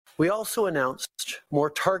We also announced more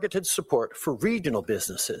targeted support for regional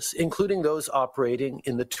businesses, including those operating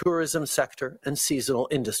in the tourism sector and seasonal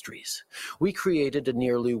industries. We created a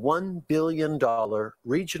nearly $1 billion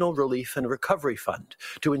regional relief and recovery fund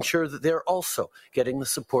to ensure that they're also getting the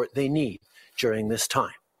support they need during this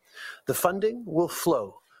time. The funding will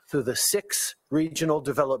flow through the 6 regional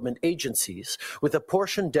development agencies, with a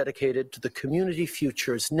portion dedicated to the Community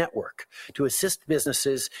Futures Network to assist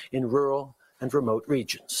businesses in rural and remote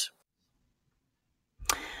regions.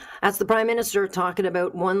 That's the Prime Minister talking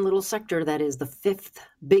about one little sector that is the 5th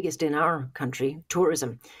biggest in our country,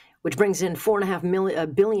 tourism, which brings in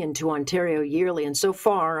 $4.5 billion to Ontario yearly. And so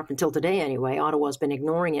far, up until today anyway, Ottawa's been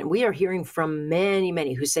ignoring it. And we are hearing from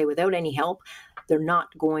many who say without any help, they're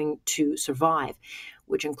not going to survive,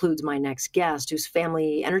 which includes my next guest, whose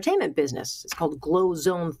family entertainment business, it's called Glow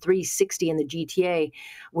Zone 360 in the GTA,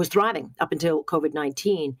 was thriving up until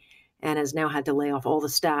COVID-19 and has now had to lay off all the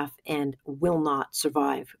staff and will not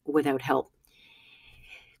survive without help.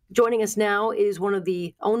 Joining us now is one of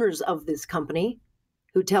the owners of this company,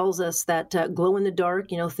 who tells us that glow in the dark,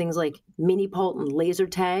 things like mini pult and laser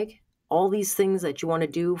tag, all these things that you want to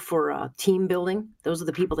do for team building, those are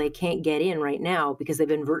the people they can't get in right now because they've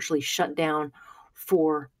been virtually shut down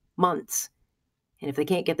for months. And if they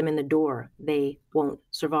can't get them in the door, they won't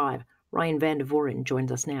survive. Ryan Van de Voren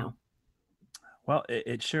joins us now. Well,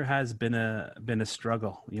 it sure has been a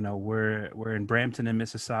struggle. We're in Brampton and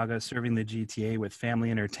Mississauga serving the GTA with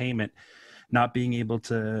family entertainment, not being able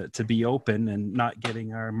to be open and not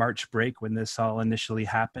getting our March break when this all initially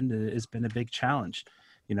happened has been a big challenge.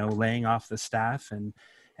 Laying off the staff and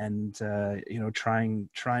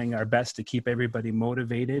trying our best to keep everybody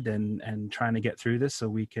motivated and trying to get through this so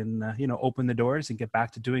we can open the doors and get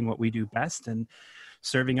back to doing what we do best and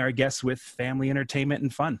serving our guests with family entertainment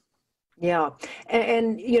and fun. Yeah.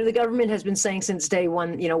 And the government has been saying since day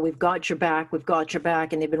one, we've got your back,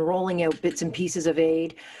 and they've been rolling out bits and pieces of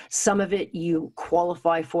aid. Some of it you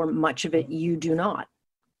qualify for, much of it you do not.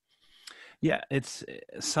 Yeah, it's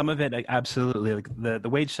some of it, absolutely. Like the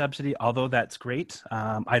wage subsidy, although that's great,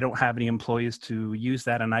 I don't have any employees to use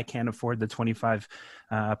that, and I can't afford the 25%.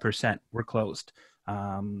 We're closed.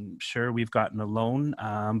 Sure, we've gotten a loan,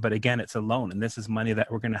 but again, it's a loan, and this is money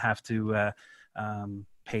that we're going to have to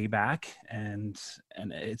pay back, and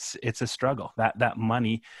it's a struggle. That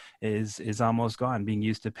money is almost gone, being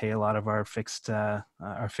used to pay a lot of our fixed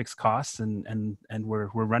costs, and we're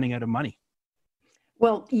running out of money.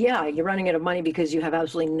 Well, yeah, you're running out of money because you have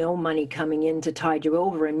absolutely no money coming in to tide you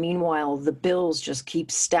over. And meanwhile, the bills just keep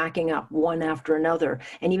stacking up one after another.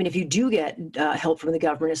 And even if you do get help from the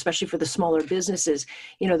government, especially for the smaller businesses,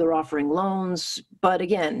 they're offering loans. But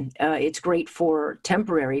again, it's great for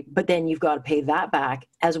temporary, but then you've got to pay that back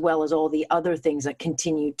as well as all the other things that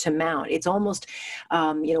continue to mount. It's almost,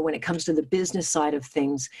 when it comes to the business side of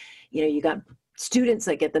things, you got students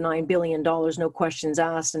that get the $9 billion, no questions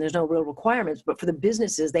asked, and there's no real requirements. But for the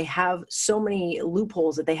businesses, they have so many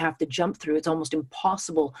loopholes that they have to jump through. It's almost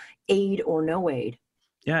impossible, aid or no aid.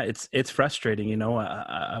 Yeah, it's frustrating.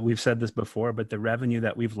 We've said this before, but the revenue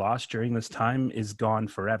that we've lost during this time is gone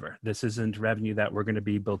forever. This isn't revenue that we're going to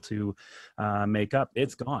be able to make up.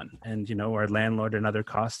 It's gone. And, our landlord and other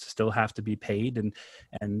costs still have to be paid.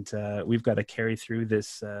 And we've got to carry through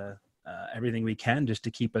this everything we can just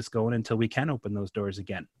to keep us going until we can open those doors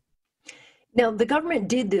again. Now, the government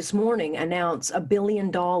did this morning announce $1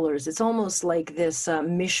 billion. It's almost like this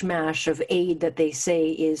mishmash of aid that they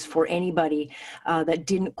say is for anybody that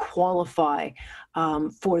didn't qualify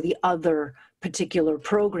for the other particular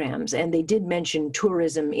programs. And they did mention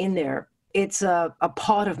tourism in there. It's a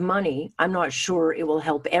pot of money. I'm not sure it will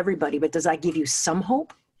help everybody, but does that give you some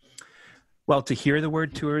hope? Well, to hear the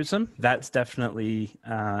word tourism, that's definitely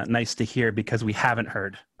nice to hear, because we haven't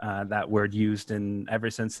heard that word used ever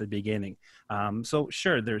since the beginning. So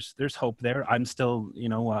sure, there's hope there. I'm still,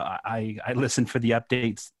 I listen for the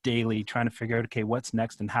updates daily, trying to figure out, okay, what's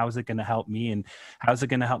next and how is it going to help me and how's it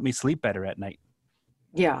going to help me sleep better at night?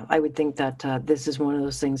 Yeah, I would think that this is one of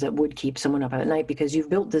those things that would keep someone up at night, because you've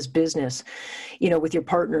built this business, with your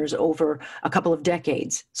partners over a couple of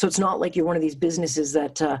decades. So it's not like you're one of these businesses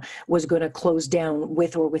that was going to close down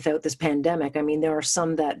with or without this pandemic. I mean, there are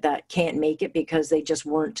some that can't make it because they just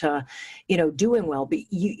weren't, doing well. But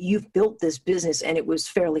you've built this business and it was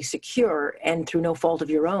fairly secure, and through no fault of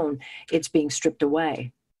your own, it's being stripped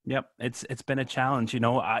away. Yep. It's been a challenge.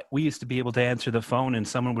 We used to be able to answer the phone and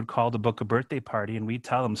someone would call to book a birthday party and we'd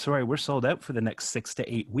tell them, sorry, we're sold out for the next 6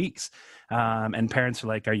 to 8 weeks. And parents are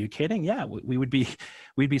like, are you kidding? Yeah, we'd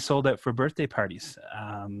be sold out for birthday parties.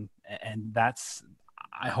 And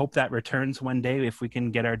I hope that returns one day if we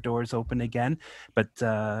can get our doors open again. But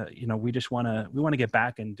we just want to get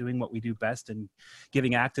back and doing what we do best and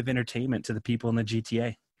giving active entertainment to the people in the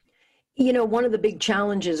GTA. One of the big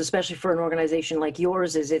challenges, especially for an organization like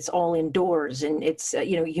yours, is it's all indoors, and it's,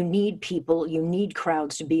 you need people, you need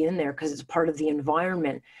crowds to be in there because it's part of the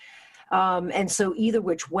environment. And so either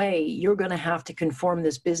which way, you're going to have to conform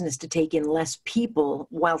this business to take in less people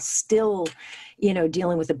while still,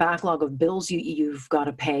 dealing with the backlog of bills you've got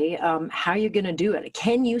to pay. How are you going to do it?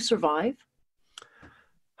 Can you survive?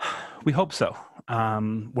 We hope so.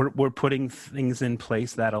 We're putting things in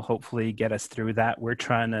place that'll hopefully get us through that. We're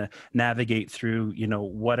trying to navigate through,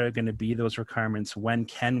 what are going to be those requirements? When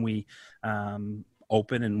can we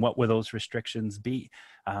open, and what will those restrictions be?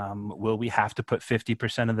 Will we have to put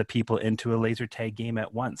 50% of the people into a laser tag game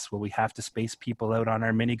at once? Will we have to space people out on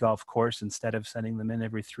our mini golf course? Instead of sending them in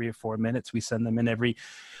every 3 or 4 minutes, we send them in every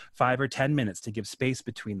 5 or 10 minutes to give space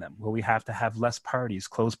between them. Will we have to have less parties,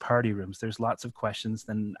 close party rooms? There's lots of questions.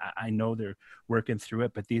 Then I know they're working through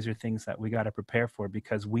it, but these are things that we got to prepare for,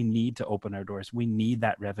 because we need to open our doors. We need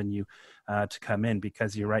that revenue to come in,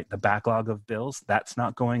 because you're right, the backlog of bills, that's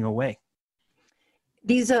not going away.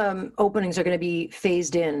 These openings are going to be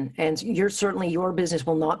phased in, and your business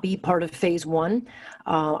will not be part of phase one.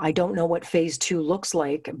 I don't know what phase two looks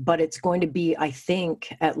like, but it's going to be, I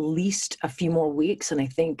think, at least a few more weeks. And I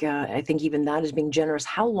think even that is being generous.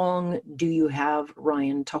 How long do you have,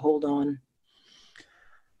 Ryan, to hold on?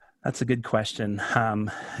 That's a good question.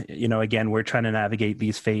 Again, we're trying to navigate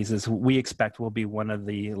these phases. We expect we'll be one of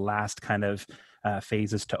the last kind of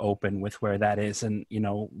phases to open with where that is. And,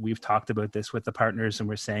 we've talked about this with the partners, and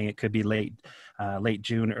we're saying it could be late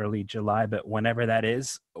June, early July, but whenever that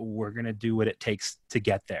is, we're going to do what it takes to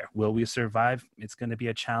get there. Will we survive? It's going to be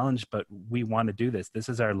a challenge, but we want to do this. This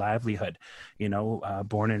is our livelihood,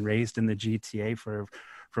 born and raised in the GTA for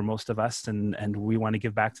most of us, and we want to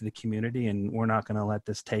give back to the community, and we're not going to let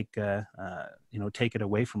this take it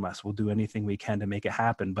away from us. We'll do anything we can to make it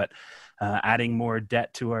happen, but adding more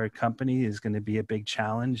debt to our company is going to be a big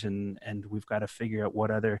challenge, and we've got to figure out what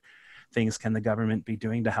other things can the government be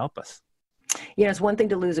doing to help us. Yeah, it's one thing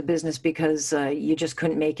to lose a business because you just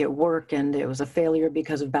couldn't make it work and it was a failure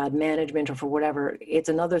because of bad management or for whatever. It's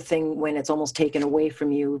another thing when it's almost taken away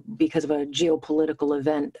from you because of a geopolitical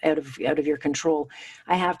event out of your control.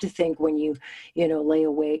 I have to think when you lay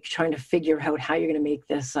awake trying to figure out how you're going to make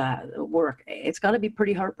this work, it's got to be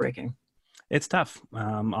pretty heartbreaking. It's tough.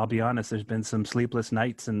 I'll be honest, there's been some sleepless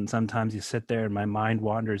nights, and sometimes you sit there and my mind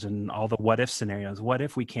wanders and all the what if scenarios. What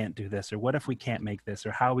if we can't do this? Or what if we can't make this?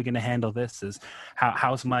 Or how are we going to handle this?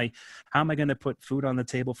 How am I going to put food on the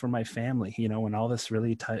table for my family? When all this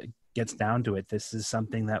really gets down to it, this is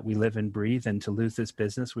something that we live and breathe, and to lose this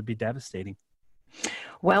business would be devastating.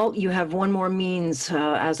 Well, you have one more means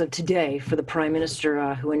as of today for the Prime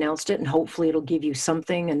Minister who announced it, and hopefully it'll give you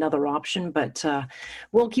another option, but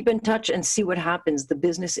we'll keep in touch and see what happens. The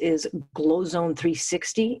business is GlowZone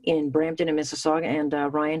 360 in Brampton and Mississauga,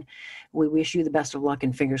 and Ryan, we wish you the best of luck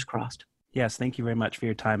and fingers crossed. Yes, thank you very much for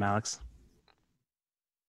your time, Alex.